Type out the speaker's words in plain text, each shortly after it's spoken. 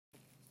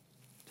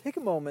Take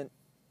a moment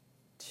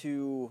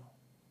to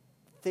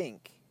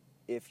think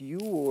if you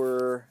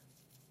were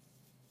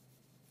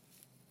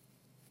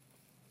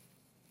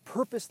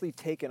purposely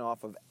taken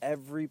off of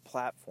every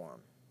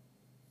platform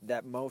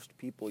that most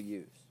people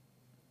use.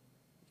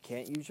 You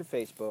can't use your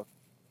Facebook.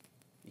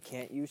 You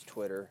can't use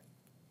Twitter.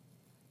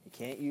 You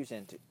can't use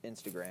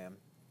Instagram.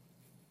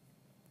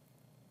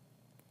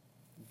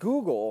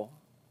 Google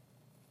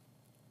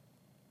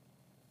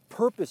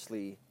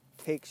purposely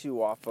takes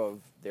you off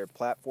of their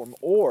platform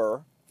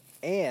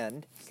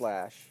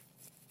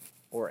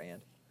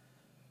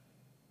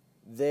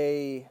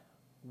they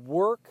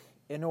work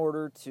in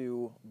order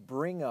to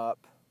bring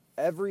up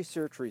every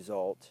search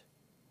result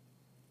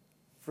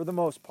for the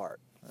most part.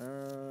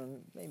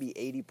 Maybe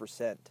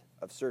 80%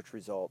 of search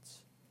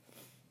results,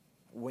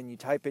 when you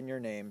type in your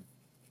name,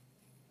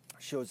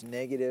 shows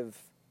negative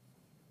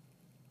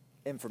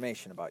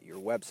information about your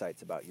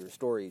websites, about your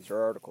stories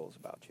or articles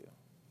about you.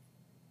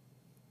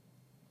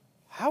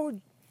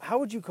 How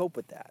would you cope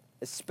with that?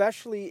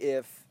 Especially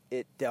if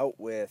it dealt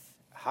with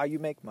how you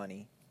make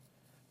money,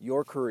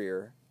 your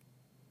career,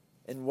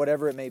 and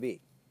whatever it may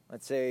be.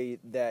 Let's say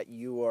that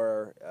you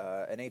are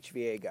an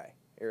HVA guy,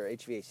 or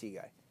HVAC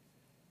guy,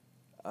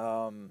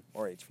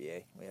 or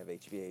HVA. We have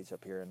HVAs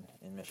up here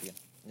in Michigan.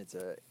 It's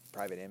a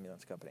private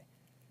ambulance company.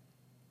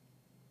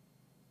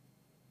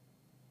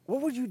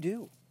 What would you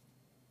do?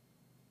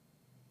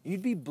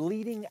 You'd be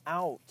bleeding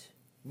out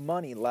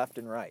money left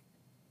and right.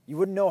 You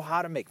wouldn't know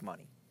how to make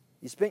money.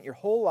 You spent your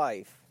whole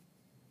life,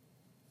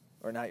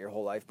 or not your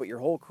whole life, but your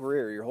whole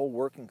career, your whole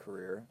working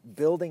career,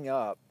 building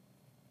up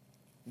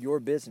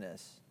your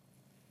business.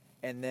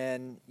 And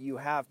then you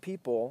have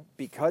people,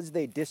 because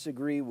they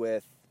disagree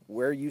with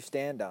where you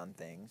stand on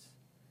things,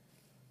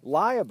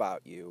 lie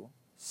about you,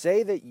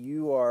 say that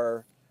you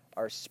are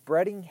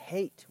spreading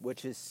hate,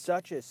 which is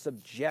such a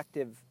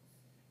subjective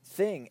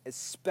thing,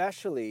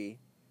 especially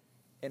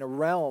in a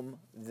realm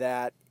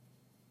that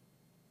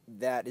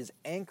is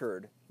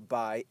anchored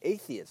by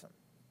atheism.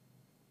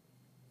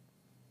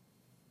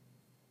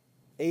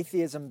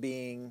 Atheism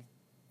being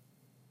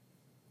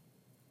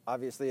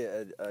obviously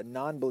a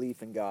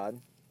non-belief in God,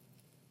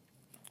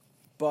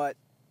 but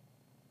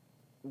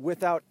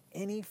without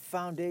any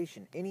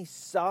foundation, any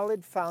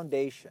solid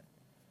foundation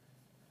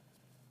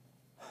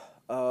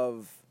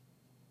of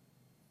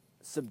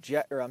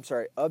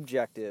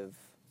objective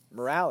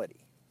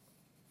morality.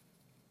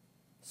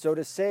 So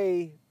to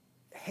say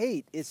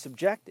hate is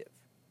subjective.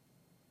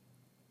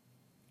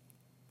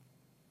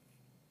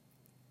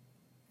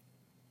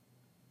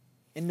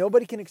 And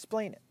nobody can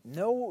explain it.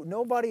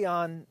 Nobody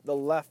on the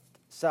left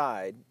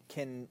side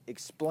can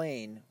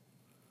explain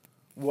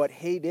what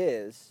hate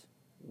is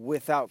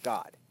without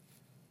God.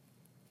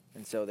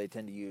 And so they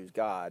tend to use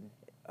God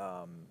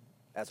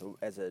as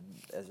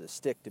a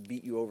stick to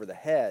beat you over the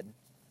head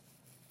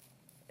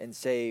and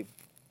say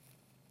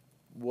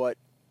what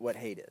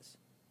hate is,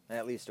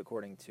 at least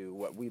according to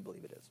what we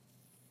believe it is.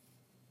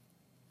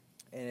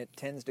 And it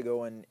tends to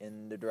go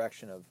in the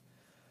direction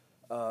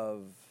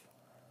of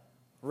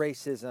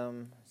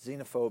racism,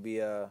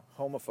 xenophobia,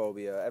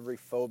 homophobia, every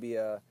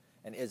phobia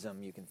and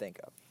ism you can think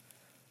of.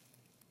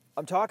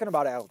 I'm talking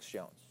about Alex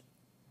Jones.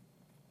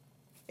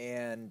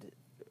 And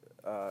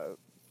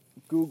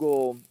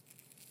Google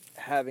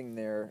having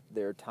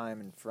their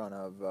time in front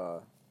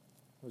of,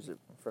 in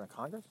front of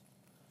Congress?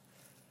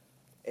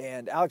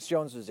 And Alex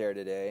Jones was there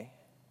today.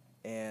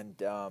 And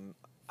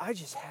I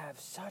just have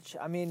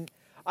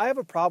I have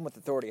a problem with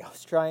authority. I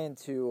was trying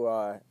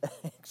to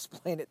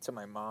explain it to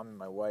my mom and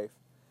my wife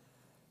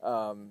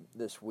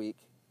this week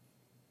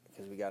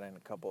because we got in a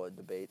couple of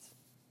debates.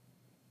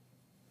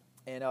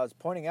 And I was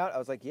pointing out, I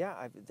was like, yeah,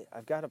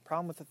 I've got a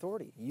problem with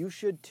authority. You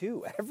should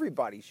too.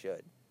 Everybody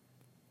should.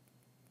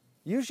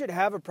 You should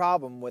have a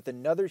problem with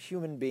another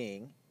human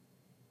being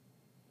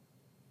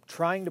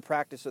trying to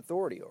practice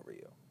authority over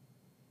you.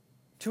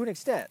 To an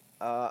extent.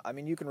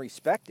 You can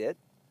respect it,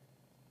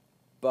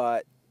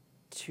 but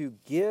to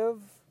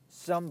give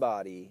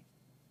somebody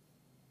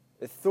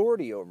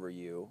authority over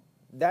you,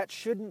 that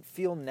shouldn't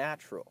feel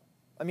natural.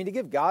 To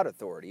give God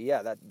authority,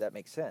 yeah, that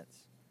makes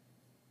sense.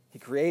 He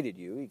created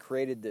you. He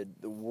created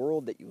the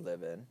world that you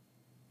live in,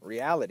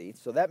 reality,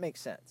 so that makes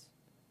sense.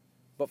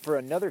 But for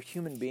another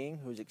human being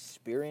who's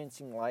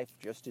experiencing life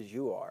just as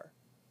you are,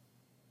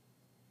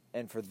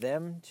 and for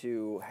them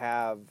to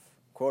have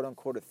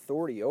quote-unquote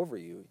authority over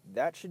you,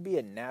 that should be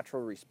a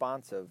natural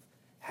response of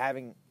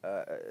having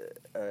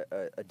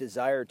a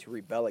desire to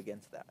rebel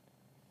against that.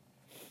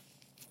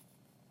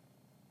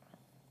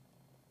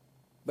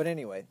 But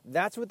anyway,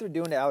 that's what they're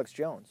doing to Alex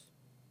Jones.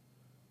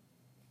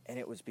 And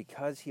it was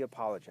because he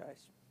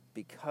apologized.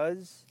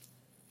 Because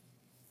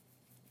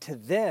to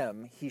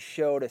them, he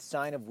showed a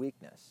sign of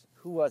weakness.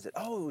 Who was it?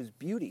 Oh, it was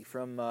Beauty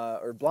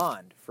or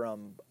Blonde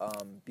from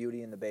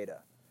Beauty and the Beta.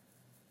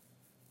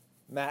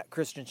 Matt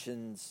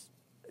Christensen's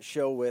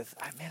show with,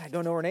 I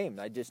don't know her name.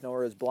 I just know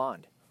her as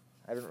Blonde.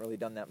 I haven't really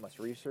done that much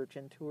research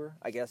into her.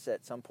 I guess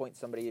at some point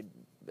somebody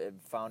had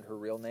found her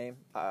real name.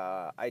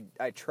 I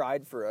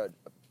tried for a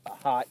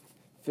hot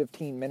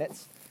 15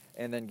 minutes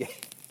and then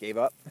gave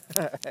up.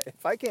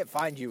 If I can't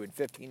find you in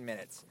 15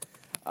 minutes,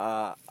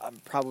 I'm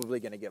probably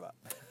going to give up.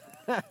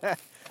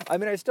 I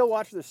mean, I still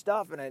watch their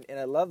stuff, and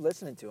I love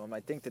listening to them. I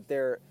think that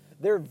they're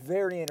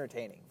very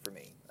entertaining for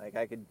me. Like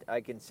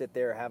I can sit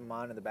there, have them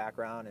on in the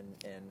background,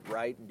 and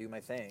write and do my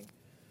thing.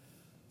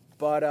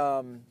 But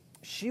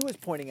she was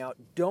pointing out,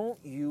 don't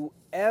you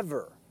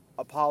ever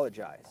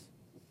apologize.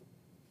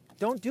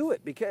 Don't do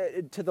it, because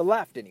to the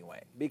left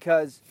anyway,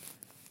 because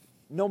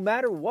no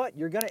matter what,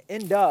 you're going to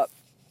end up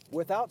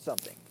without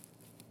something.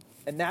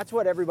 And that's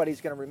what everybody's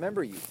going to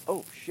remember you.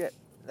 Oh, shit.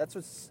 That's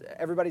what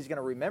everybody's going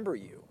to remember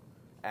you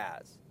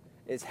as,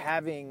 is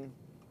having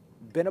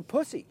been a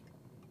pussy.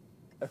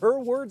 Her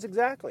words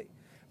exactly.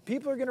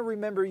 People are going to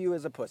remember you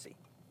as a pussy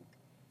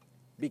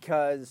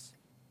because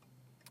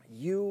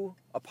you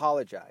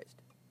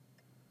apologized.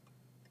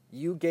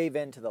 You gave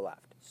in to the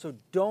left. So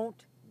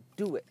don't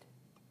do it.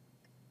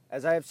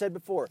 As I have said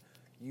before,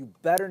 you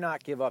better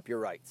not give up your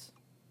rights.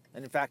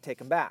 And in fact, take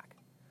them back.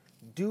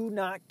 Do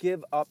not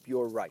give up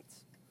your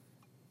rights.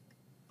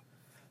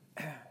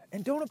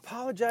 And don't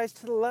apologize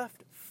to the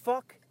left.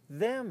 Fuck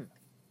them.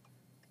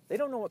 They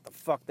don't know what the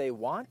fuck they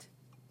want.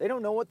 They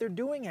don't know what they're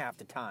doing half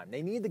the time.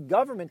 They need the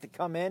government to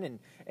come in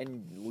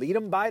and lead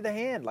them by the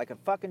hand like a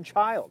fucking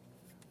child.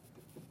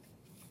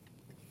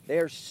 They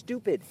are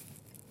stupid.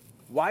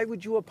 Why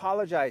would you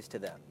apologize to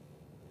them?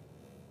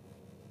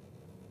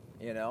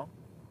 You know?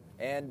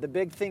 And the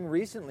big thing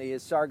recently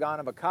is Sargon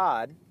of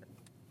Akkad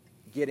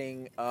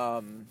getting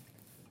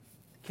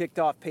kicked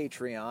off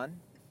Patreon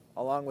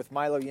along with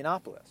Milo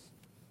Yiannopoulos.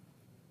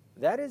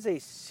 That is a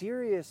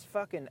serious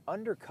fucking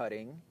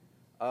undercutting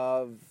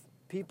of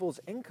people's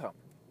income.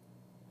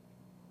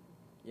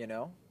 You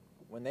know?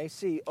 When they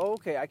see, oh,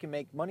 okay, I can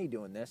make money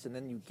doing this, and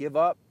then you give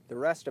up the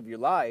rest of your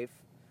life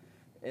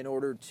in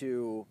order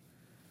to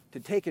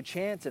take a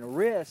chance and a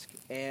risk,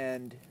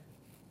 and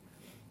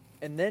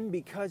then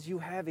because you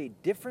have a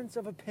difference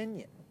of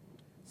opinion,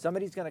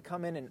 somebody's going to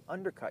come in and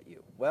undercut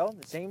you. Well,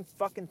 the same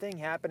fucking thing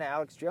happened to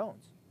Alex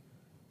Jones.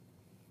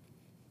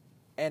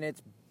 And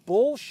it's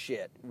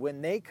bullshit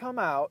when they come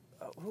out,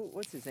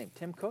 what's his name,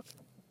 Tim Cook?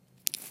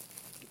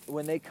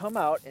 When they come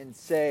out and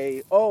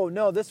say, oh,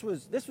 no, this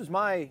was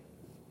my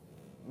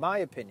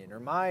opinion or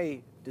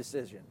my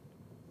decision.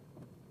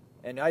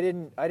 And I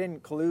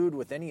didn't collude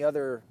with any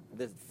other,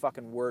 this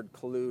fucking word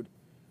collude,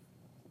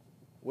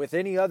 with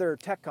any other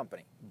tech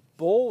company.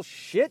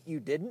 Bullshit, you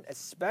didn't,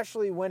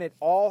 especially when it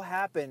all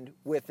happened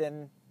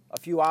within a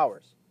few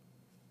hours.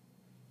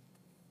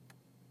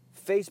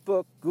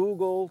 Facebook,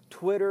 Google,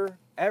 Twitter,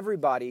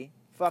 everybody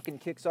fucking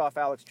kicks off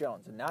Alex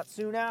Jones. And not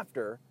soon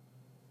after,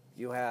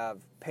 you have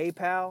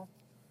PayPal.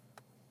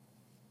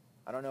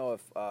 I don't know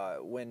if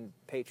when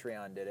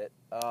Patreon did it.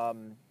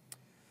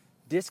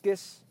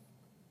 Discus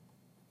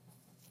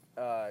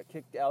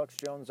kicked Alex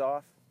Jones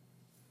off.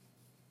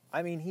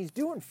 I mean, he's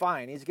doing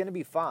fine. He's going to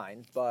be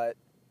fine, but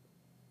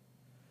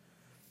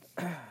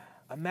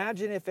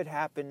imagine if it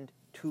happened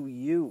to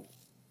you.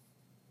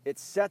 It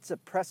sets a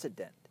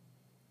precedent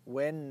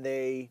when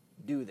they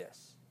do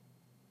this.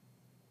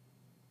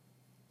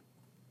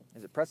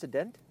 Is it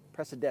precedent?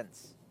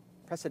 Precedence.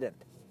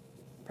 Precedent.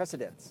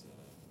 Precedence.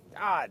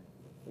 God,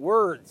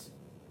 words.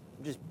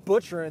 I'm just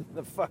butchering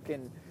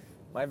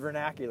my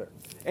vernacular.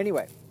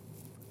 Anyway,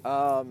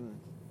 or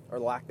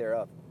lack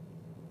thereof.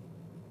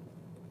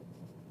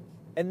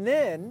 And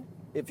then,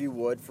 if you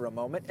would, for a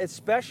moment,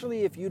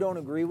 especially if you don't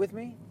agree with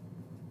me,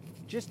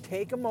 just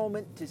take a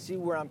moment to see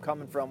where I'm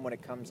coming from when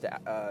it comes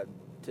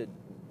to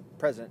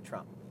President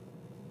Trump.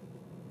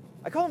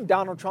 I call him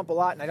Donald Trump a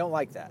lot, and I don't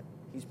like that.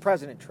 He's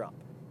President Trump.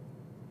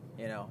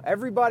 You know,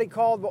 everybody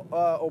called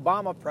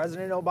Obama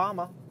President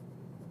Obama,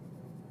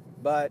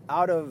 but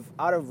out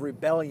of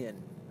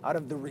rebellion, out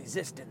of the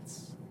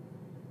resistance,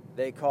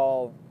 they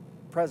call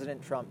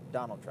President Trump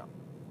Donald Trump.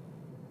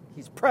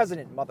 He's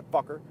president,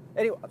 motherfucker.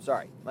 Anyway, I'm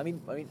sorry.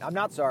 I'm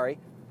not sorry.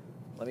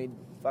 Let me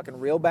fucking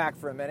reel back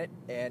for a minute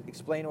and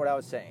explain what I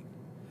was saying.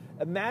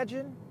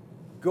 Imagine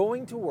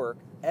going to work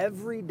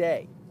every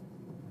day,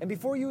 and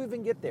before you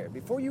even get there,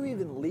 before you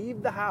even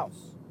leave the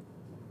house,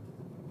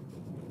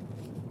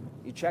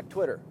 you check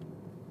Twitter,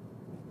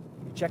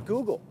 you check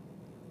Google,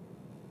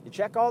 you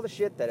check all the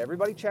shit that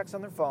everybody checks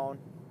on their phone,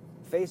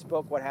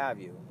 Facebook, what have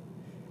you,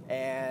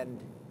 and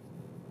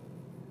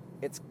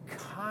it's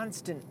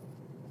constant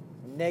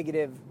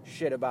negative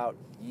shit about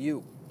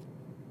you.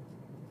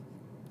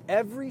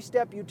 Every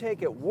step you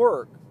take at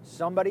work,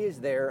 somebody is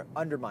there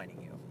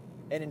undermining you.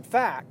 And in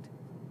fact,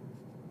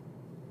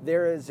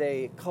 there is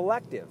a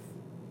collective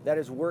that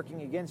is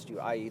working against you,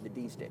 i.e. the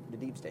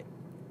deep state.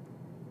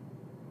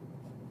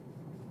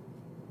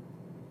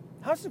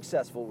 How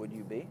successful would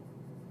you be?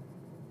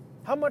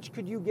 How much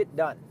could you get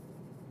done?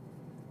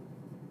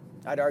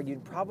 I'd argue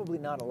probably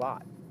not a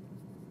lot.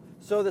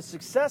 So the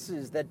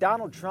successes that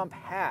Donald Trump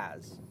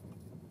has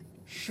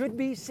should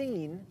be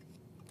seen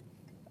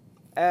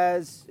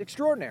as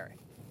extraordinary,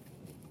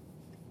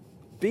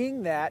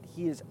 being that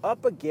he is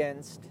up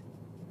against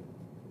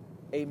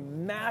a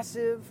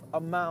massive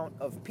amount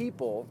of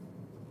people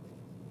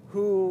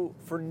who,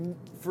 for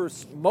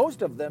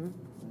most of them,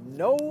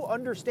 no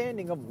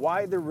understanding of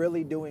why they're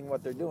really doing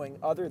what they're doing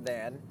other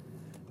than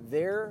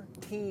their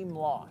team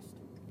lost,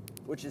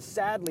 which is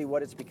sadly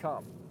what it's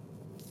become.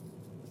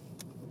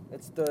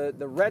 It's the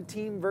red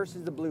team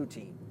versus the blue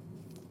team.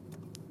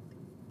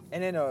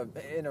 And in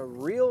a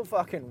real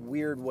fucking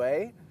weird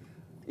way,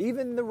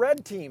 even the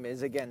red team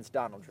is against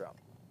Donald Trump.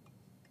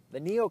 The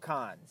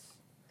neocons,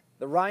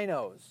 the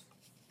rhinos,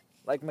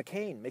 like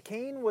McCain.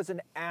 McCain was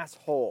an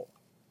asshole.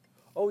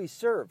 Oh, he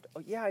served.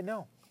 Oh, yeah, I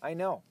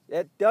know.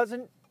 It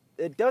doesn't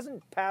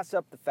pass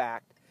up the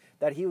fact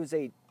that he was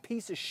a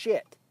piece of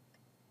shit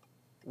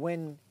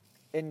when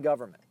in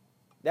government.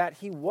 That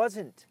he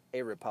wasn't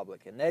a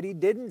Republican. That he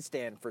didn't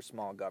stand for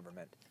small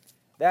government.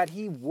 That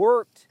he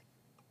worked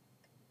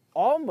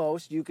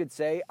almost, you could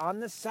say, on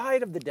the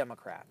side of the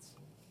Democrats.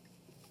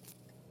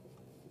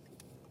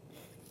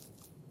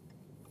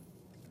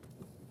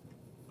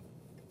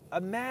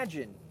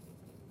 Imagine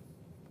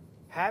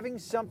having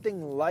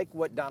something like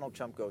what Donald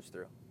Trump goes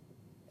through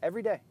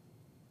every day.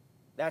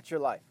 That's your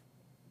life.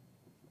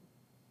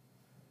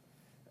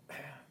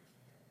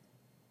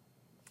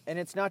 And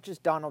it's not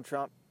just Donald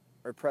Trump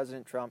or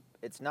President Trump.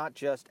 It's not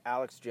just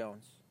Alex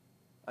Jones.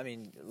 I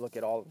mean, look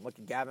at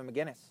Gavin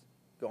McInnes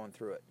going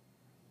through it.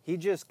 He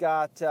just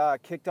got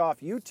kicked off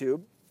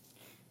YouTube,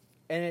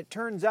 and it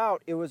turns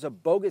out it was a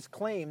bogus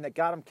claim that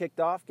got him kicked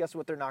off. Guess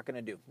what they're not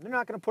going to do? They're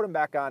not going to put him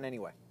back on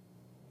anyway.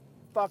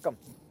 Fuck him.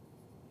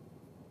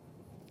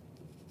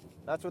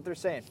 That's what they're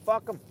saying.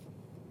 Fuck him.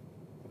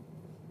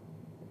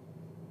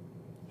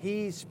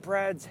 He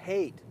spreads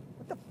hate.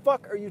 What the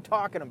fuck are you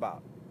talking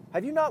about?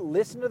 Have you not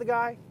listened to the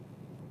guy?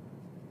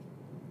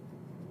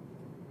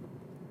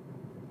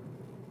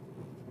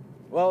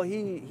 Well,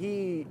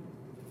 he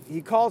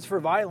calls for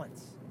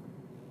violence.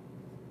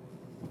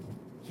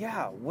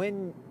 Yeah,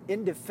 when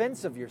in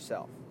defense of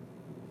yourself.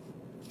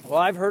 Well,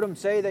 I've heard him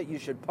say that you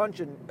should punch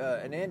an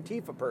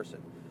Antifa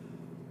person.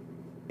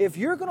 If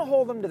you're going to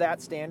hold them to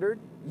that standard,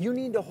 you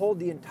need to hold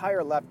the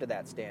entire left to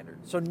that standard.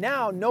 So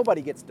now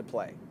nobody gets to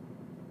play.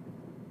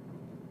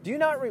 Do you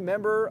not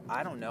remember,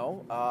 I don't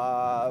know,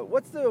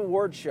 what's the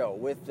award show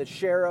with the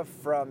sheriff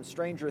from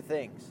Stranger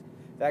Things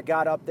that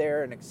got up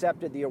there and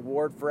accepted the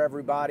award for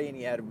everybody, and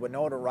you had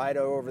Winona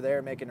Ryder over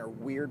there making her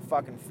weird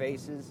fucking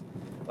faces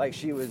like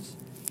she was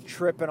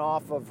tripping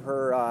off of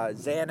her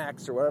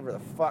Xanax or whatever the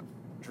fuck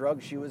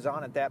drug she was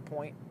on at that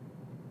point?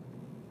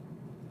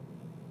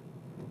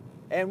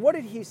 And what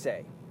did he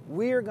say?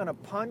 We're going to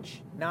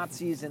punch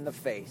Nazis in the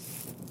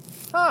face.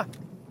 Huh.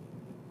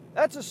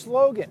 That's a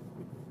slogan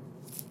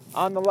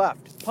on the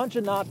left. Punch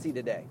a Nazi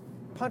today.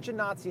 Punch a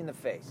Nazi in the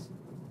face.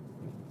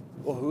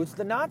 Well, who's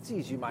the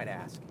Nazis, you might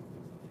ask?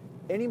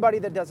 Anybody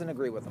that doesn't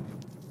agree with them.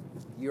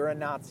 You're a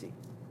Nazi.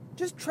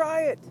 Just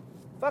try it.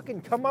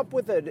 Fucking come up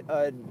with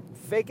a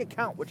fake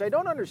account, which I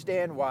don't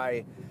understand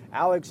why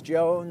Alex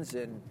Jones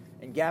and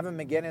Gavin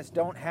McInnes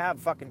don't have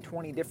fucking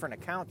 20 different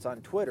accounts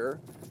on Twitter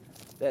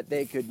that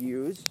they could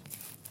use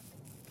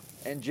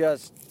and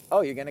just,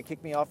 oh, you're going to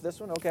kick me off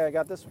this one? Okay, I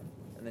got this one.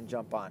 And then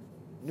jump on.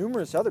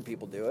 Numerous other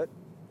people do it.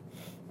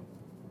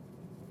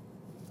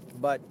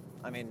 But,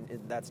 I mean,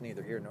 that's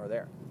neither here nor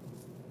there.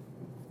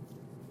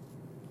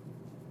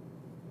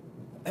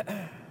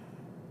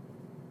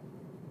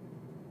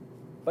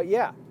 But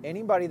yeah,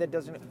 anybody that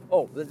doesn't...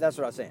 Oh, that's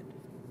what I was saying.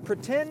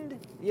 Pretend,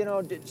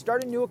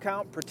 start a new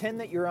account. Pretend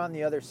that you're on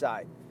the other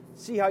side.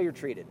 See how you're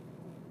treated.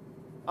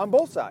 On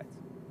both sides.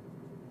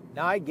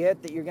 Now, I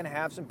get that you're going to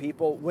have some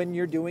people, when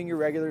you're doing your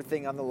regular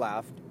thing on the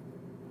left,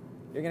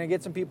 you're going to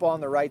get some people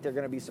on the right, they're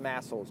going to be some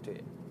assholes to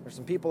you. There's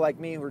some people like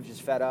me who are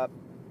just fed up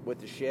with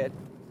the shit.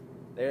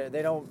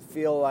 They don't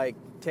feel like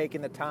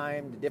taking the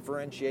time to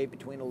differentiate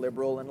between a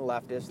liberal and a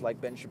leftist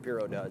like Ben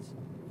Shapiro does.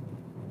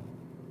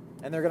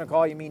 And they're going to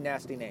call you mean,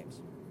 nasty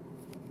names.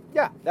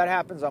 Yeah, that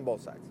happens on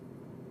both sides.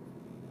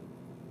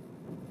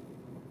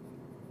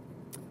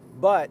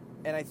 But,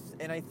 and I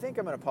think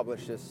I'm going to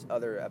publish this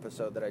other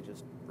episode that I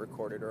just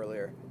recorded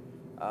earlier,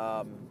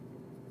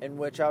 in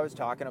which I was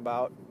talking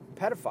about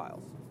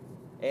pedophiles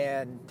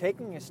and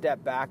taking a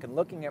step back and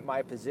looking at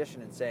my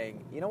position and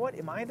saying, you know what,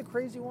 am I the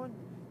crazy one?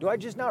 Do I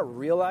just not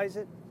realize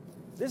it?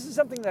 This is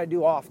something that I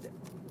do often.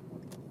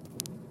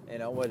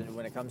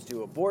 When it comes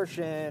to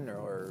abortion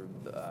or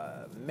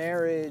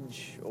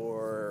marriage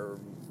or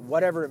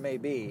whatever it may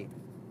be,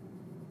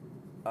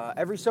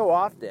 every so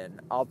often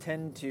I'll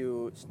tend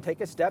to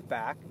take a step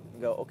back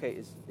and go, okay,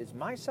 is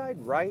my side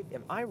right?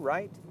 Am I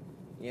right?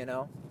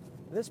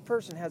 This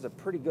person has a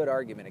pretty good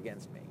argument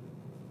against me.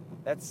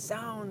 That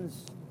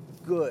sounds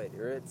good,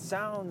 or it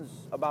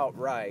sounds about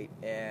right,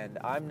 and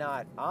I'm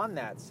not on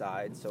that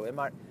side, so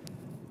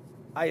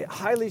I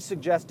highly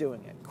suggest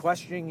doing it.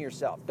 Questioning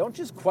yourself. Don't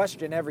just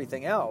question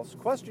everything else.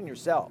 Question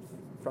yourself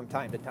from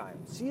time to time.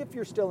 See if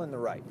you're still in the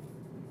right.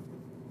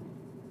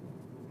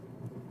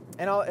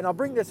 And I'll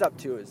bring this up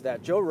too, is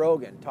that Joe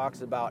Rogan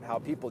talks about how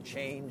people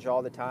change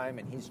all the time,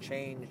 and he's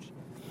changed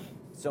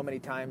so many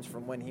times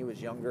from when he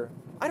was younger.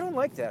 I don't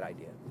like that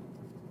idea.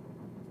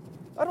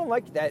 I don't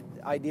like that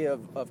idea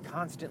of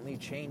constantly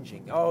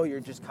changing. Oh, you're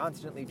just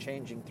constantly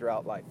changing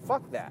throughout life.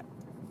 Fuck that.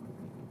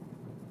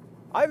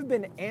 I've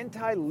been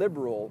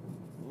anti-liberal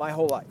my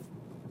whole life.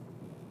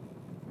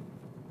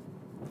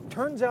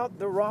 Turns out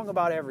they're wrong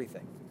about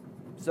everything.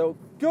 So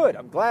good.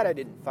 I'm glad I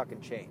didn't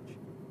fucking change.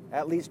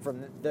 At least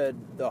from the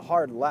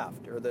hard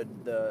left, or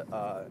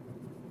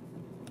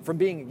from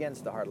being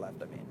against the hard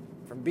left, I mean.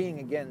 From being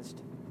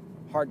against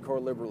hardcore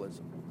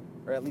liberalism,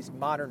 or at least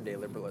modern day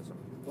liberalism.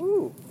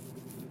 Ooh,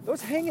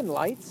 those hanging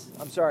lights.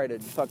 I'm sorry to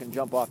fucking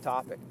jump off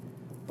topic,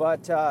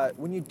 but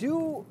when you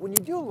do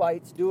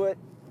lights, do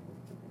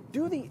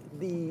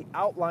the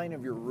outline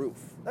of your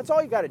roof. That's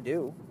all you got to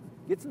do.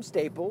 Get some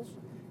staples,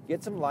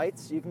 get some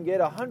lights. You can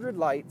get 100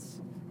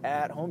 lights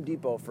at Home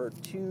Depot for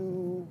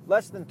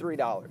less than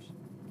 $3.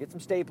 Get some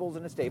staples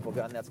and a staple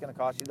gun. That's going to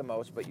cost you the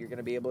most, but you're going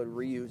to be able to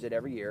reuse it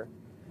every year.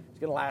 It's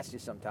going to last you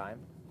some time.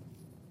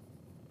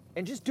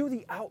 And just do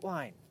the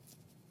outline.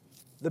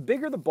 The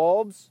bigger the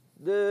bulbs,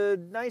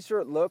 the nicer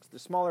it looks. The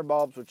smaller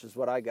bulbs, which is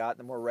what I got,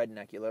 the more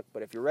redneck you look.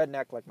 But if you're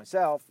redneck like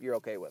myself, you're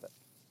okay with it.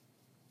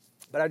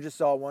 But I just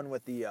saw one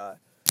with the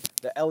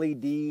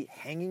LED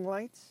hanging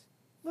lights.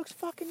 Looks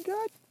fucking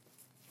good.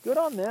 Good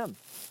on them.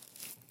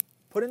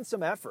 Put in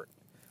some effort.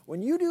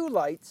 When you do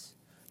lights,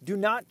 do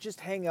not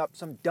just hang up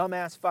some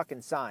dumbass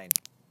fucking sign.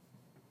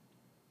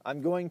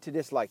 I'm going to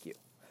dislike you.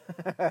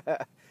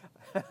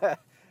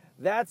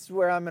 That's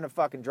where I'm going to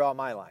fucking draw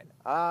my line.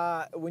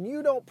 When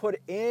you don't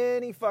put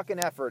any fucking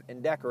effort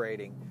in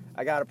decorating,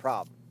 I got a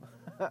problem.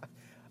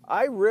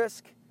 I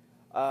risk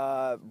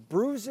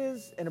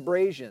bruises and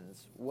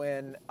abrasions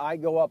when I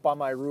go up on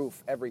my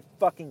roof every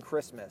fucking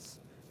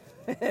Christmas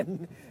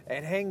and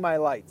hang my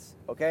lights,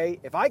 okay?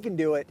 If I can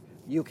do it,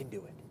 you can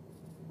do it.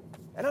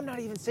 And I'm not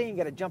even saying you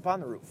got to jump on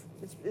the roof.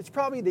 It's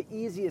probably the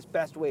easiest,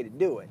 best way to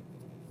do it.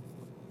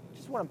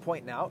 Just what I'm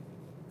pointing out.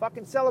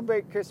 Fucking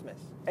celebrate Christmas.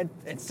 And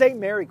say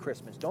Merry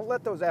Christmas. Don't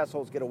let those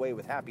assholes get away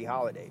with Happy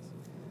Holidays.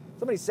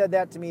 Somebody said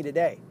that to me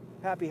today.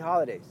 Happy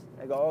Holidays.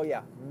 I go, oh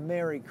yeah,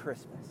 Merry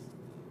Christmas.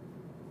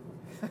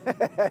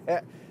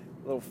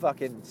 Little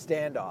fucking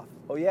standoff.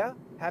 Oh yeah?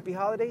 Happy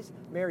Holidays?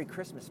 Merry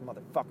Christmas,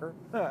 motherfucker.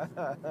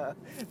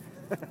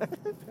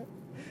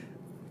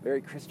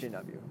 Very Christian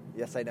of you.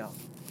 Yes, I know.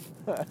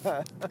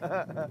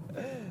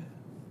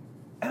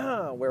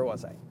 Where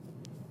was I?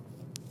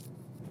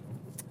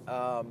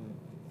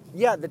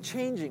 Yeah, the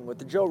changing with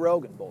the Joe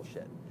Rogan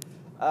bullshit.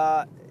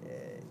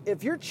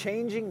 If you're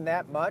changing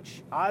that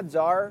much, odds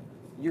are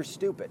you're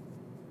stupid.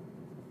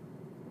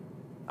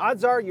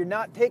 Odds are you're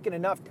not taking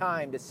enough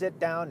time to sit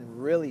down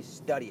and really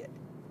study it.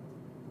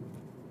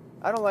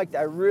 I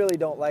really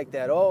don't like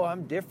that. Oh,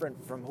 I'm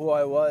different from who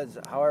I was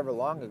however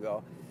long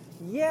ago.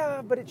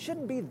 Yeah, but it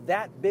shouldn't be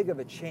that big of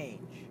a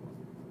change.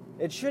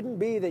 It shouldn't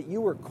be that you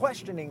were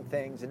questioning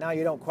things and now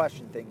you don't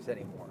question things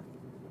anymore.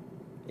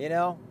 You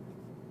know?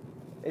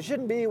 It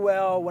shouldn't be,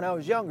 well, when I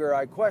was younger,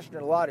 I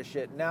questioned a lot of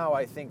shit. Now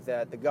I think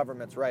that the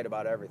government's right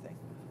about everything.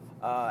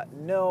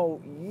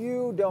 No,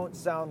 you don't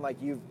sound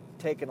like you've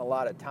taken a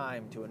lot of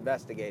time to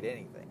investigate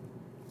anything.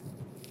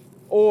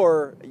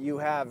 Or you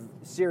have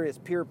serious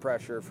peer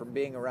pressure from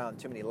being around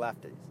too many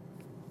lefties.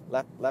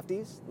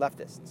 Leftists.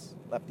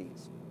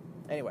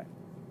 Anyway.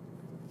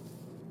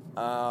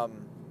 I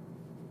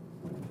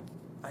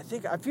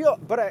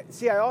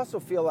also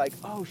feel like,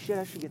 oh shit,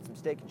 I should get some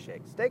Steak and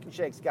Shake. Steak and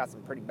Shake's got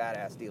some pretty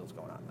badass deals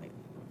going on lately.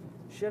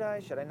 Should I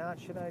not?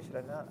 I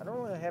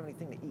don't really have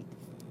anything to eat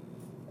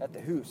at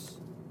the house.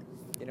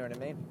 You know what I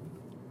mean?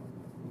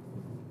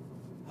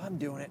 I'm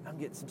doing it. I'm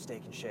getting some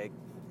Steak and Shake.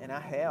 And I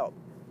help.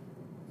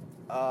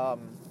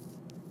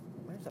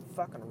 Where's the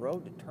fucking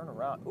road to turn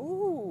around?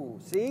 Ooh,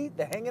 see?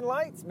 The hanging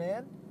lights,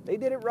 man. They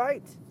did it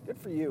right. Good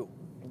for you.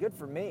 And good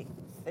for me.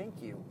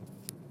 Thank you.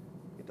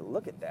 Get to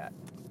look at that.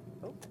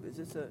 Oh,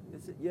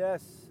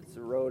 yes, it's a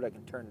road I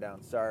can turn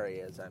down.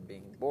 Sorry, as I'm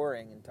being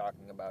boring and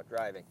talking about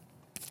driving.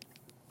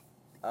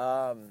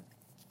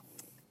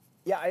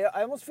 Yeah,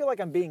 I almost feel like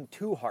I'm being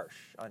too harsh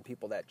on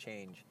people that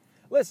change.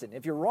 Listen,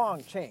 if you're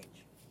wrong,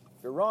 change.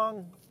 If you're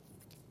wrong,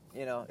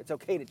 it's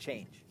okay to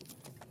change.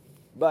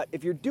 But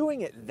if you're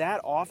doing it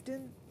that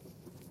often,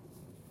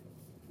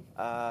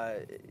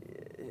 I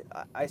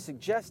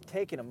suggest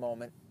taking a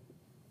moment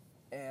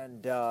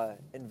and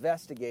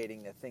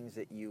investigating the things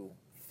that you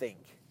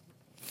think.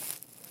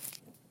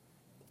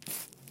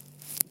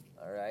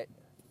 All right?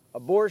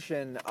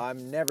 Abortion,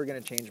 I'm never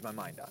going to change my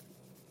mind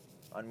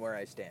on where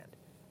I stand.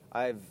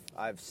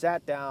 I've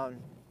sat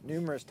down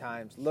numerous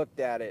times, looked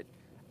at it,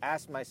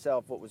 asked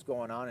myself what was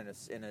going on in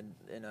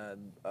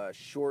a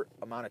short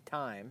amount of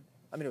time.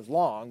 I mean, it was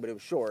long, but it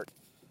was short.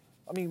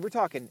 I mean, we're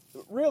talking,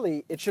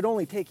 really, it should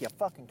only take you a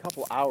fucking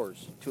couple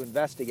hours to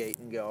investigate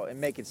and go and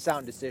make a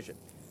sound decision,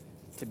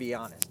 to be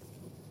honest.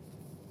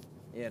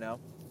 And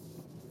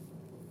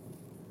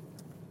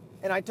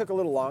I took a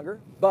little longer,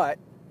 but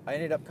I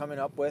ended up coming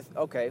up with,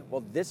 okay,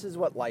 well, this is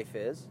what life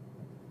is,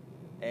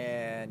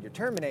 and you're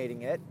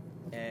terminating it,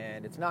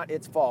 and it's not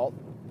its fault,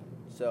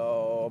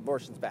 so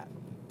abortion's bad.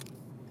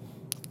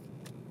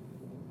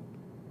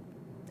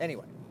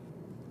 Anyway,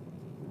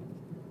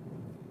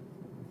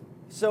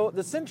 So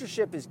the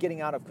censorship is getting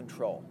out of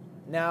control.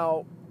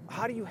 Now,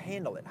 how do you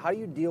handle it? How do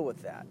you deal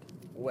with that?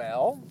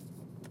 Well,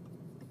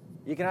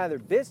 you can either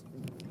you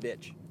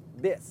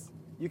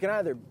can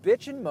either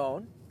bitch and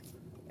moan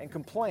and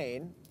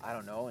complain, I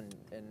don't know, in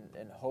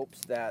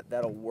hopes that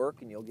that'll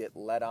work and you'll get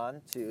led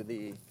on to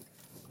the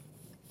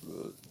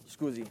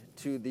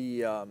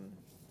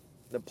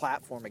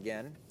platform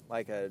again,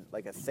 like a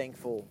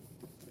thankful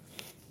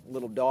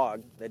little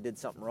dog that did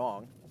something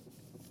wrong.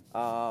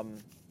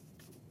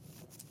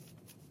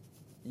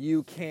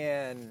 You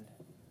can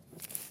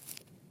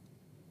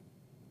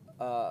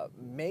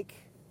make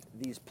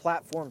these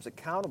platforms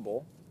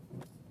accountable,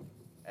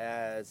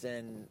 as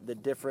in the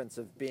difference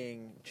of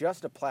being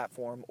just a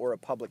platform or a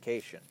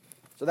publication.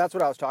 So that's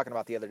what I was talking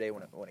about the other day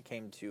when it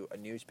came to a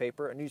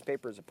newspaper. A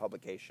newspaper is a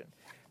publication.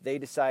 They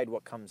decide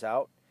what comes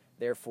out,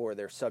 therefore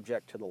they're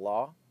subject to the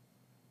law,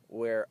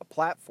 where a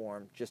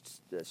platform,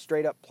 just a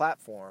straight-up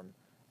platform,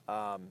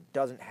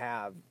 doesn't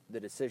have the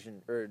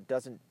decision, or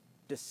doesn't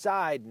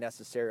decide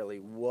necessarily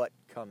what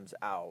comes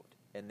out,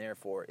 and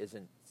therefore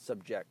isn't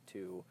subject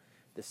to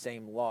the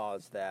same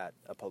laws that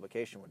a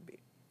publication would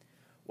be.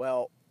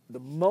 Well, the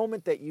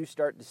moment that you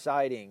start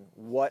deciding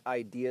what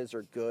ideas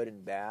are good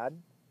and bad,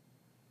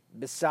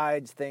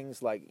 besides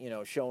things like,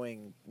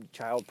 showing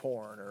child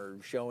porn or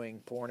showing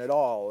porn at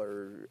all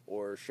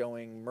or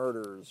showing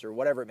murders or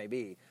whatever it may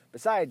be,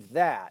 besides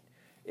that,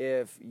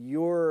 if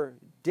you're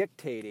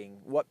dictating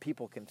what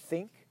people can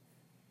think,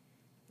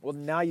 well,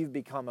 now you've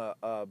become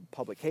a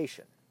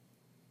publication.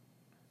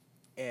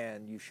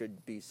 And you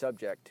should be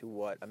subject to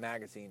what a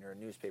magazine or a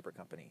newspaper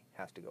company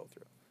has to go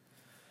through.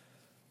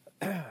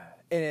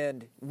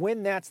 And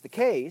when that's the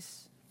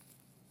case,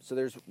 so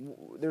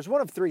there's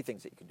one of three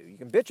things that you can do. You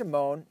can bitch and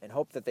moan and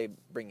hope that they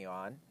bring you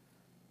on.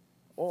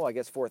 Well, I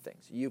guess four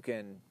things. You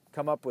can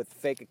come up with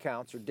fake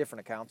accounts or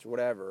different accounts or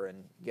whatever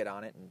and get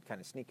on it and kind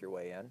of sneak your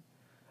way in.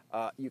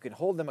 You can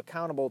hold them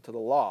accountable to the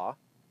law,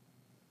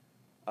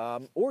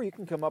 or you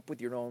can come up with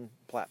your own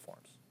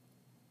platforms.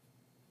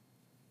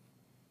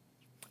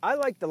 I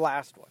like the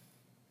last one,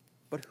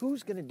 but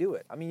who's going to do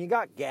it? I mean, you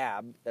got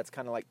Gab, that's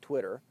kind of like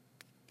Twitter.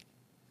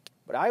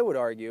 But I would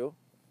argue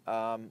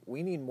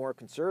we need more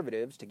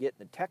conservatives to get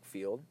in the tech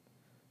field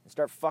and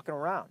start fucking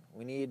around.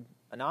 We need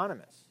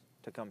Anonymous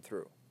to come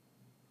through.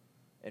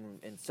 And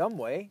in some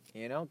way,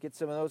 get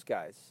some of those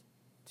guys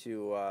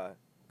to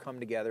come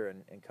together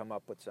and come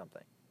up with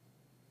something,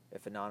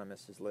 if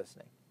Anonymous is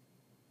listening.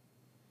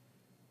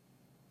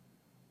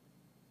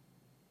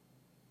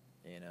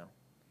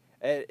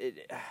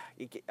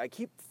 I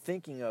keep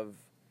thinking of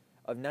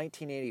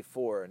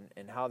 1984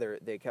 and how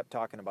they kept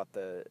talking about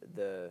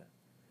the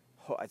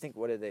I think,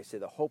 what did they say?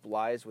 The hope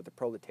lies with the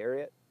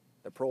proletariat,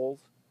 the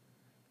proles.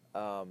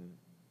 The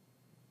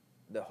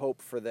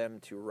hope for them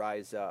to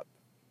rise up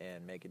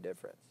and make a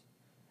difference.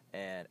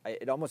 And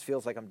it almost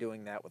feels like I'm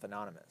doing that with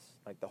Anonymous.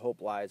 Like the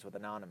hope lies with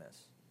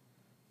Anonymous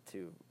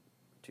to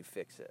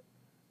fix it.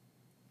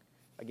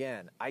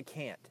 Again, I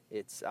can't.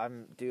 I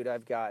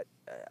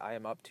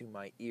am up to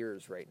my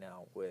ears right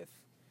now with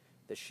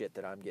the shit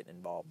that I'm getting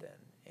involved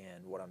in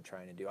and what I'm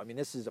trying to do. I mean,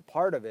 this is a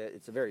part of it.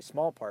 It's a very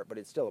small part, but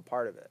it's still a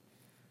part of it.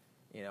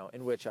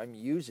 In which I'm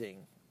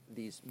using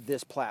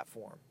this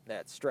platform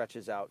that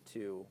stretches out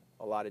to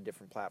a lot of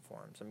different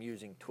platforms. I'm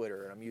using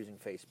Twitter and I'm using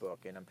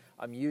Facebook and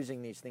I'm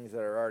using these things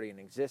that are already in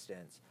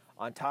existence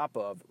on top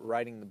of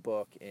writing the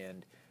book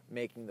and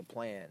making the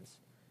plans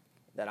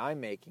that I'm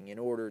making in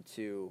order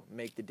to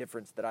make the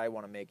difference that I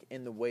want to make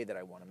in the way that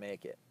I want to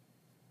make it.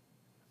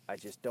 I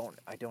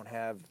don't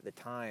have the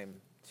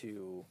time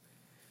to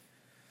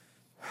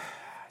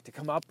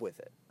come up with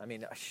it. I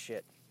mean,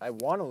 shit. I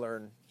want to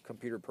learn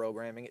computer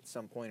programming at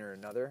some point or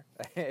another,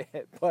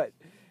 but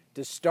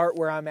to start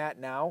where I'm at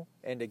now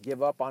and to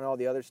give up on all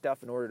the other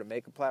stuff in order to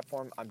make a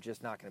platform, I'm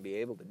just not going to be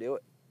able to do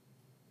it.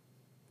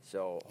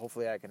 So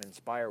hopefully I can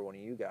inspire one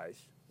of you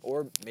guys,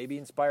 or maybe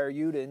inspire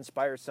you to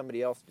inspire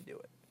somebody else to do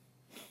it.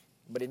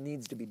 But it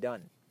needs to be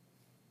done.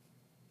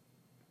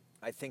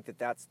 I think that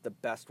that's the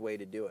best way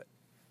to do it.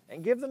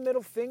 And give the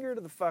middle finger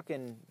to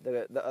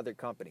the other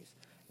companies.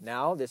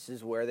 Now this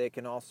is where they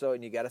can also,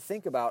 and you got to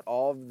think about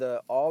all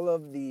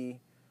of the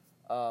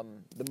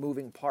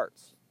moving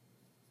parts.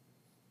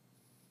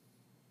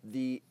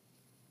 The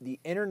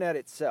internet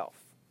itself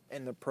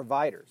and the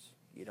providers.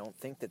 You don't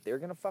think that they're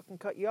going to fucking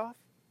cut you off?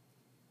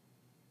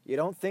 You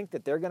don't think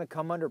that they're going to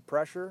come under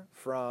pressure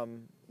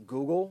from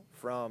Google,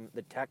 from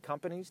the tech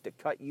companies to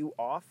cut you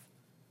off?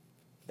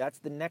 That's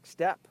the next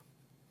step.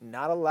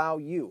 Not allow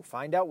you.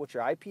 Find out what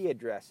your IP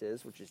address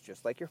is, which is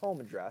just like your home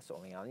address,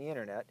 only on the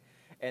internet,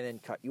 and then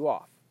cut you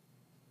off.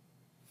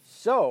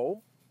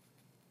 So,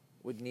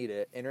 we'd need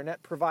an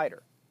internet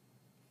provider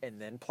and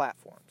then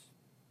platforms.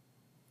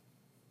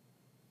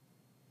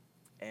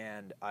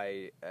 And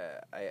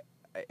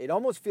it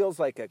almost feels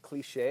like a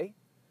cliche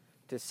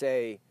to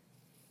say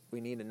we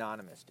need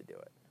Anonymous to do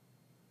it.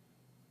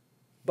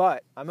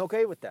 But I'm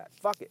okay with that.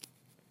 Fuck it.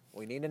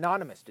 We need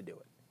Anonymous to do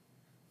it.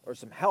 Or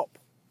some help,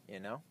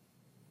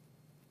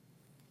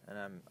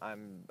 And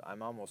I'm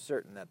almost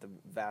certain that the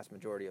vast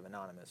majority of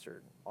Anonymous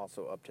are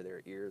also up to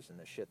their ears in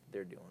the shit that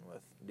they're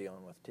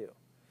dealing with too.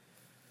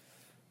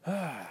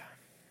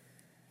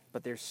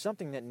 But there's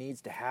something that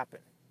needs to happen.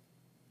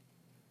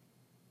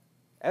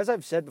 As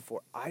I've said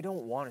before, I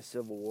don't want a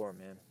civil war,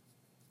 man.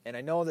 And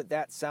I know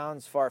that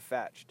sounds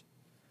far-fetched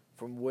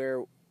from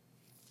where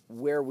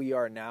we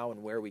are now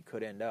and where we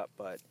could end up,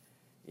 but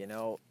you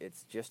know,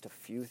 it's just a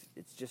few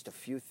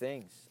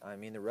things. I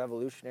mean, the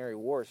Revolutionary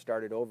War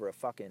started over a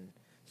fucking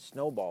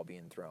snowball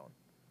being thrown.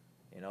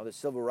 You know, the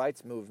Civil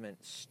Rights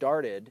Movement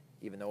started,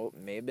 even though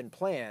it may have been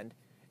planned,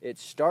 it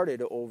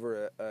started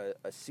over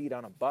a seat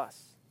on a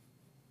bus.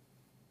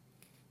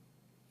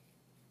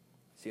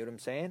 See what I'm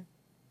saying?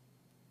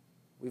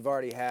 We've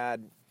already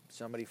had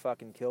somebody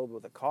fucking killed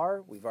with a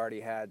car. We've already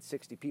had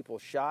 60 people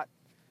shot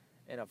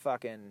in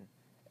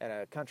at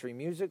a country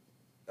music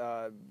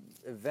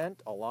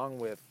event, along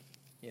with,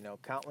 you know,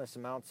 countless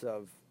amounts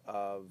of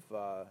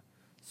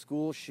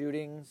school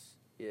shootings,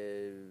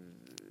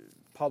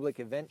 public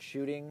event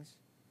shootings.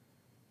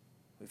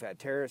 We've had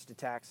terrorist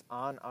attacks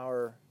on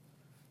our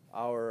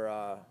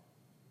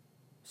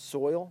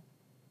soil.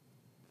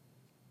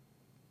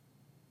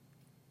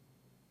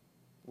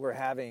 We're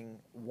having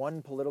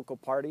one political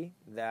party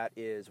that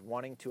is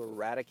wanting to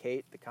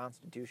eradicate the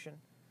Constitution,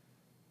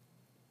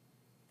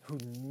 who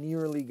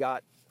nearly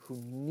got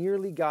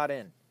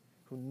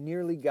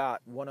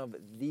one of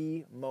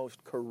the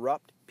most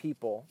corrupt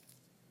people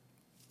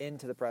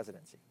into the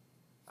presidency.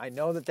 I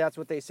know that that's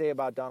what they say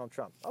about Donald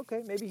Trump.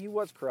 Okay, maybe he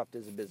was corrupt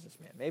as a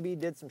businessman. Maybe he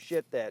did some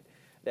shit that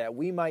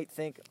we might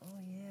think,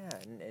 oh yeah,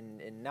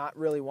 and not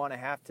really want to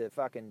have to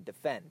fucking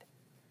defend.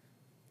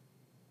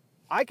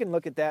 I can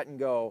look at that and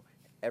go,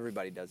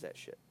 everybody does that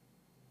shit.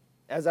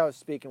 As I was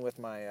speaking with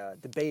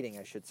debating,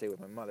 I should say,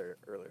 with my mother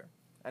earlier.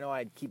 I know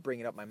I keep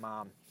bringing up my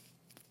mom,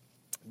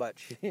 but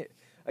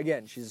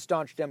again, she's a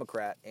staunch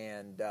Democrat,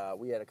 and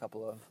we had a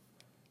couple of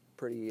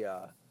pretty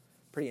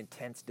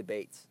intense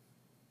debates.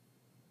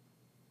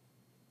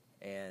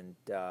 And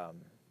as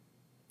I'm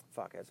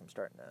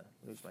starting to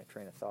lose my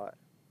train of thought,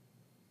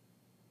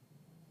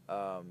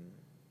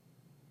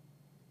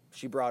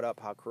 she brought up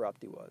how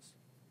corrupt he was,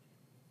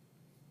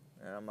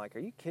 and I'm like, are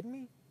you kidding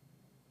me?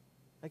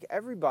 Like,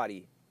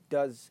 everybody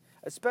does,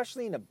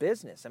 especially in a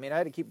business. I mean, I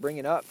had to keep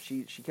bringing up.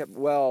 She kept,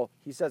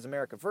 he says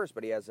America first,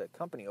 but he has a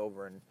company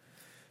over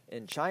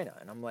in China.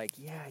 And I'm like,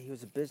 yeah, he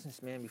was a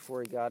businessman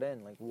before he got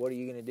in. Like, what are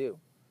you going to do?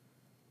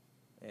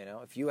 You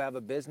know, if you have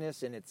a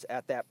business and it's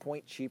at that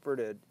point cheaper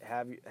to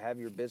have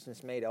your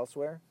business made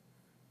elsewhere,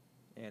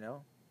 you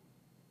know,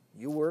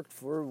 you worked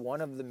for one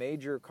of the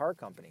major car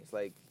companies.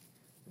 Like,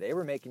 they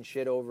were making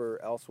shit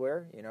over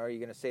elsewhere. You know, are you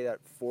going to say that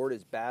Ford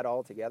is bad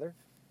altogether?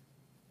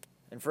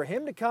 And for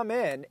him to come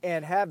in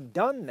and have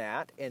done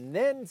that and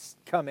then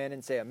come in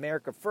and say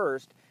America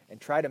first and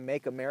try to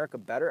make America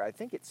better, I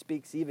think it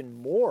speaks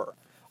even more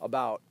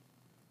about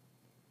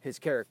his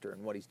character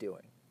and what he's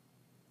doing.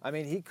 I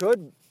mean, he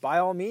could, by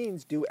all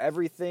means, do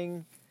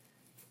everything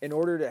in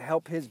order to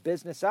help his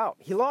business out.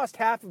 He lost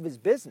half of his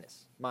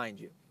business, mind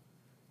you.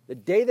 The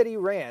day that he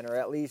ran, or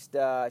at least,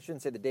 I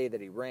shouldn't say the day that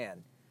he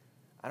ran.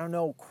 I don't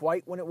know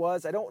quite when it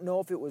was. I don't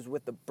know if it was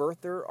with the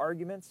birther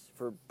arguments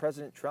for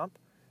President Trump.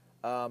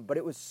 But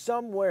it was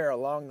somewhere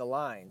along the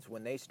lines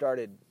when they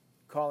started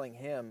calling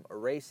him a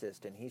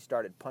racist and he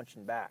started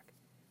punching back,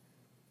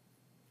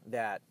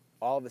 that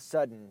all of a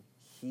sudden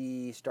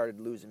he started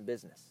losing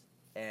business.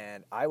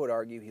 And I would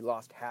argue he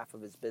lost half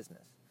of his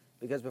business.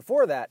 Because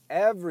before that,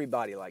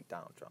 everybody liked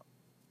Donald Trump.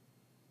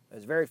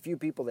 There's very few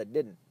people that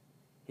didn't.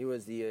 He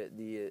was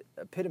the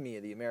epitome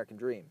of the American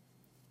dream.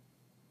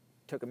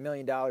 Took $1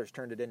 million,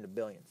 turned it into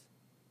billions.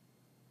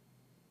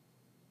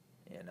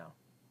 You know.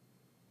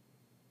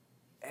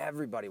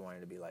 Everybody wanted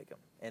to be like him.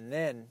 And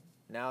then,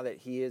 now that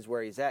he is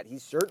where he's at,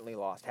 he's certainly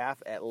lost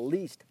half, at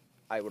least,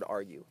 I would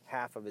argue,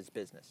 half of his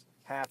business,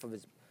 half of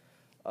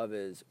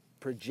his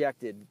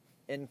projected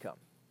income.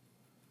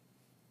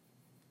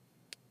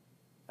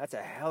 That's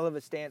a hell of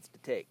a stance to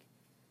take.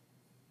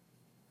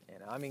 You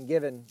know, I mean,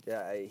 given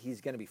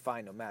he's going to be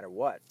fine no matter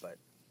what, but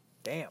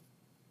damn,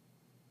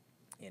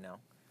 you know.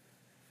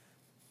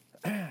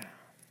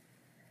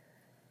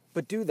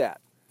 But do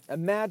that.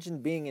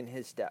 Imagine being in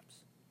his steps.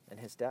 In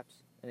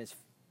his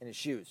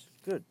shoes.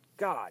 Good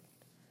God.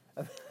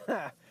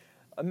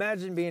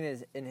 Imagine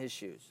being in his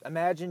shoes.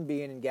 Imagine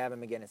being in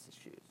Gavin McInnes'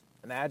 shoes.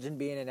 Imagine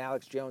being in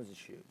Alex Jones'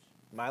 shoes.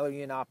 Milo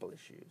Yiannopoulos'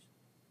 shoes.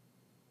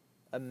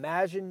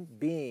 Imagine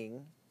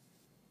being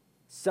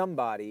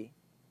somebody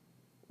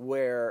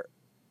where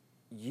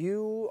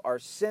you are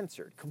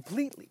censored,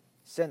 completely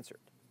censored,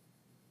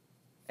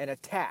 and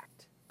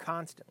attacked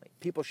constantly.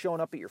 People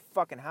showing up at your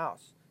fucking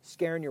house,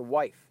 scaring your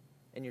wife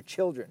and your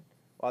children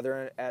while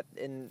they're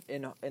in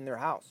their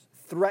house,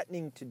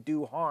 threatening to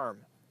do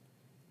harm,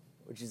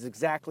 which is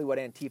exactly what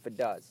Antifa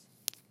does.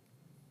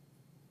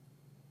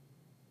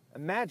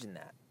 Imagine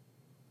that.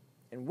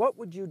 And what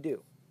would you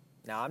do?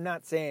 Now, I'm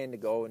not saying to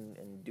go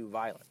and do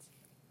violence,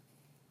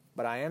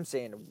 but I am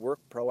saying to work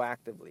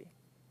proactively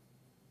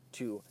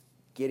to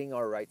getting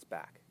our rights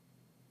back.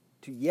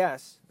 to,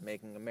 yes,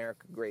 making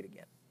America great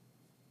again,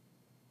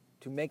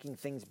 to making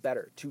things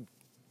better, to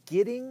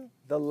getting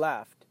the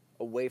left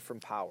away from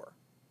power,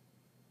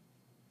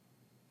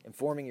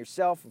 informing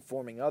yourself,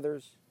 informing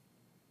others.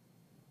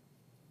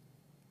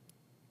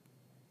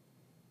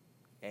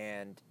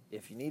 And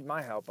if you need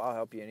my help, I'll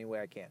help you any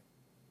way I can.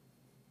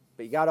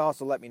 But you got to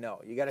also let me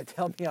know. You got to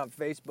tell me on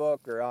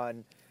Facebook or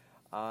on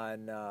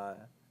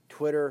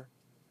Twitter.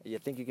 You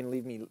think you can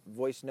leave me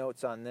voice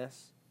notes on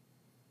this?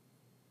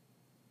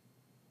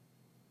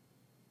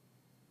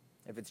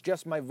 If it's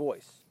just my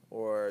voice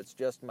or it's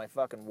just my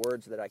fucking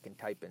words that I can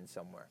type in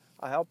somewhere,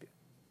 I'll help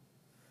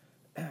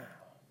you.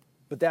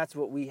 But that's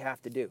what we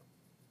have to do.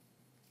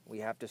 We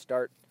have to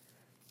start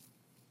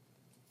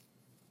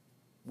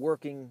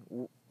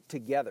working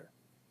together.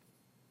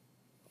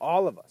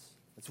 All of us.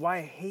 That's why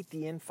I hate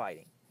the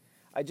infighting.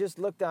 I just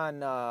looked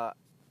on, I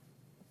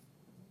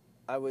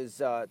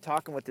was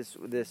talking with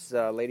this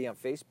lady on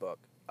Facebook.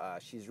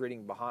 She's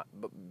reading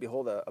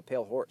Behold a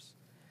Pale Horse.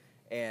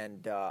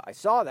 And I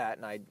saw that,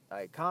 and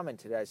I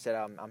commented. I said,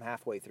 I'm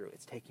halfway through.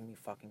 It's taking me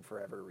fucking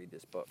forever to read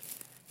this book.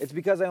 It's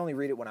because I only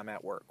read it when I'm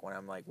at work. When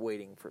I'm, like,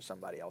 waiting for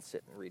somebody, I'll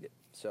sit and read it.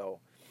 So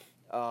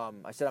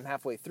I said I'm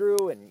halfway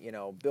through, and, you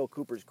know, Bill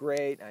Cooper's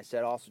great. And I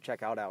said also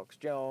check out Alex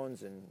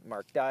Jones and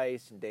Mark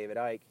Dice and David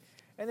Icke.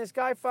 And this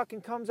guy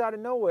fucking comes out of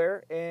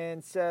nowhere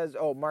and says,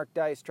 oh, Mark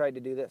Dice tried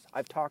to do this.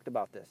 I've talked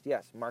about this.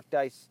 Yes, Mark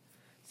Dice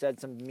said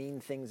some mean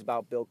things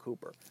about Bill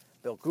Cooper.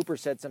 Bill Cooper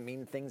said some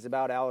mean things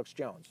about Alex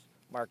Jones.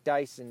 Mark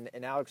Dice and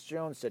Alex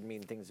Jones said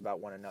mean things about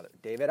one another.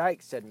 David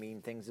Icke said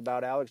mean things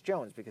about Alex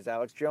Jones because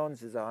Alex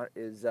Jones is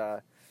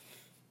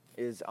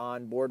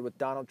on board with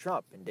Donald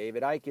Trump and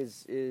David Icke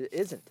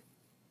isn't.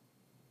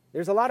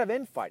 There's a lot of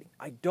infighting.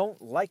 I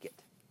don't like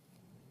it.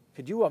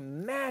 Could you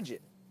imagine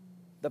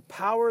the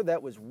power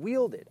that was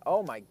wielded?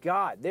 Oh my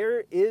God.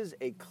 There is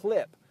a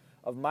clip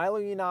of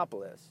Milo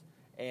Yiannopoulos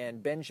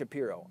and Ben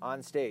Shapiro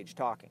on stage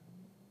talking.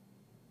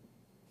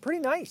 Pretty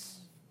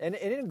nice and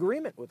in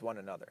agreement with one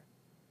another.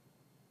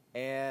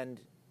 And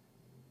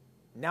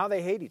now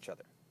they hate each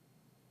other.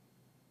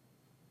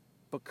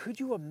 But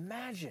could you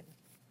imagine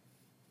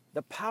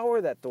the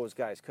power that those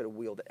guys could have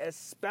wielded,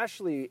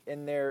 especially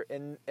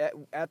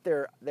at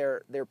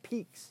their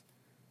peaks?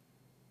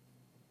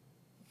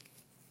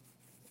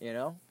 You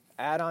know?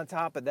 Add on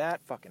top of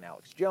that fucking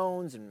Alex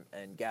Jones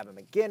and Gavin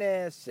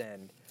McInnes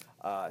and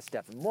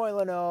Stefan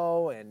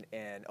Moilano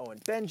and Owen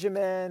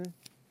Benjamin.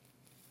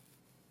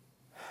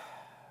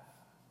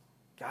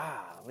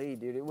 Golly,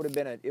 dude, it would have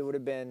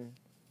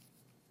been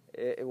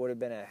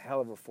a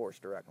hell of a force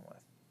to reckon with.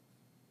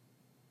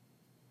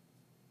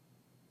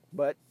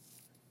 But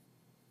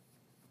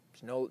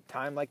there's no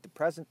time like the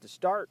present to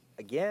start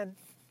again,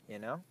 you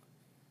know?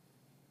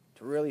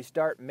 To really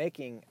start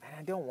making, and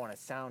I don't want to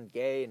sound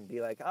gay and be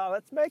like, oh,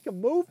 let's make a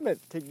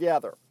movement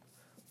together.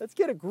 Let's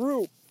get a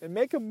group and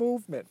make a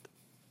movement.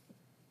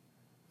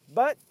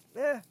 But,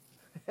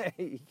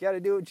 you got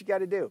to do what you got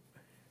to do.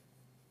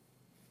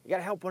 You got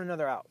to help one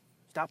another out.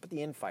 Stop with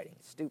the infighting.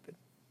 It's stupid.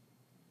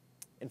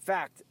 In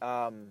fact,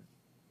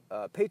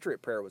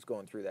 Patriot Prayer was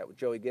going through that with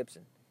Joey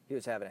Gibson. He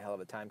was having a hell of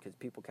a time because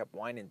people kept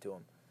whining to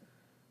him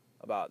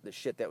about the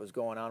shit that was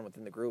going on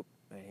within the group.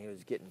 And he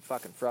was getting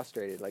fucking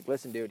frustrated. Like,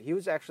 listen, dude, he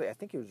was actually, I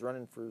think he was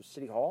running for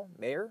City Hall,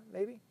 mayor,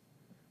 maybe?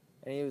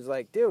 And he was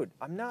like, dude,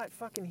 I'm not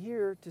fucking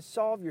here to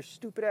solve your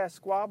stupid-ass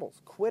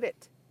squabbles. Quit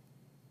it.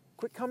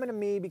 Quit coming to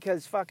me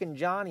because fucking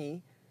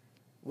Johnny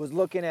was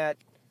looking at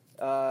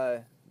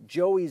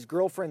Joey's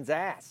girlfriend's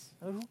ass.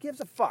 Who gives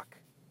a fuck?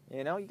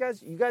 You know, you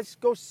guys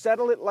go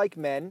settle it like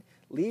men.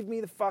 Leave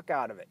me the fuck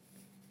out of it.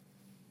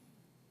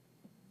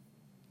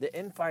 The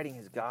infighting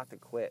has got to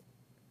quit.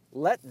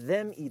 Let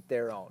them eat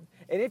their own.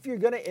 And if you're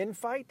going to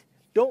infight,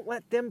 don't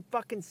let them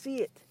fucking see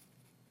it.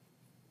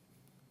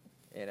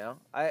 You know?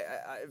 I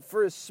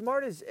for as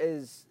smart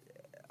as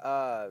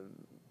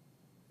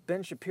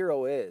Ben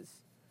Shapiro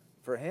is,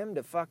 for him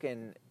to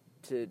fucking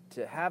to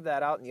have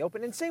that out in the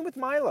open, and same with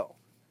Milo.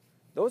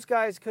 Those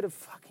guys could have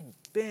fucking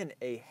been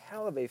a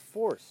hell of a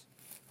force.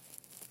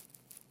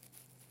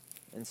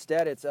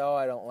 Instead, it's, oh,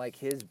 I don't like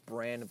his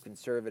brand of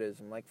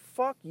conservatism. Like,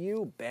 fuck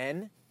you,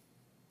 Ben.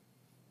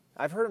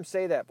 I've heard him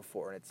say that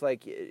before, and it's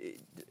like,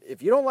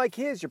 if you don't like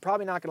his, you're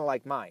probably not going to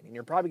like mine, and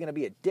you're probably going to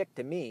be a dick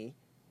to me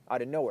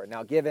out of nowhere.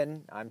 Now,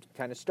 given I'm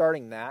kind of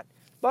starting that,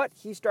 but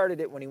he started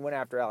it when he went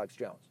after Alex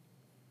Jones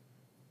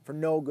for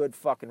no good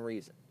fucking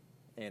reason,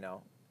 you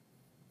know.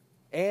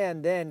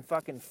 And then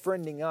fucking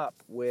friending up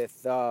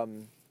with,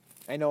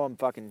 I know I'm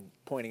fucking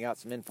pointing out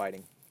some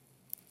infighting,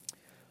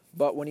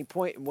 but when he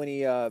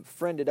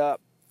friended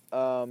up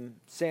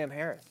Sam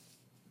Harris,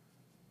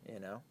 you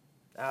know,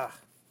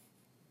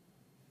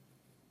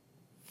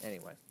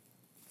 Anyway,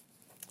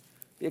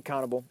 be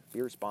accountable,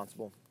 be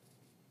responsible,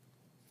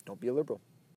 don't be a liberal.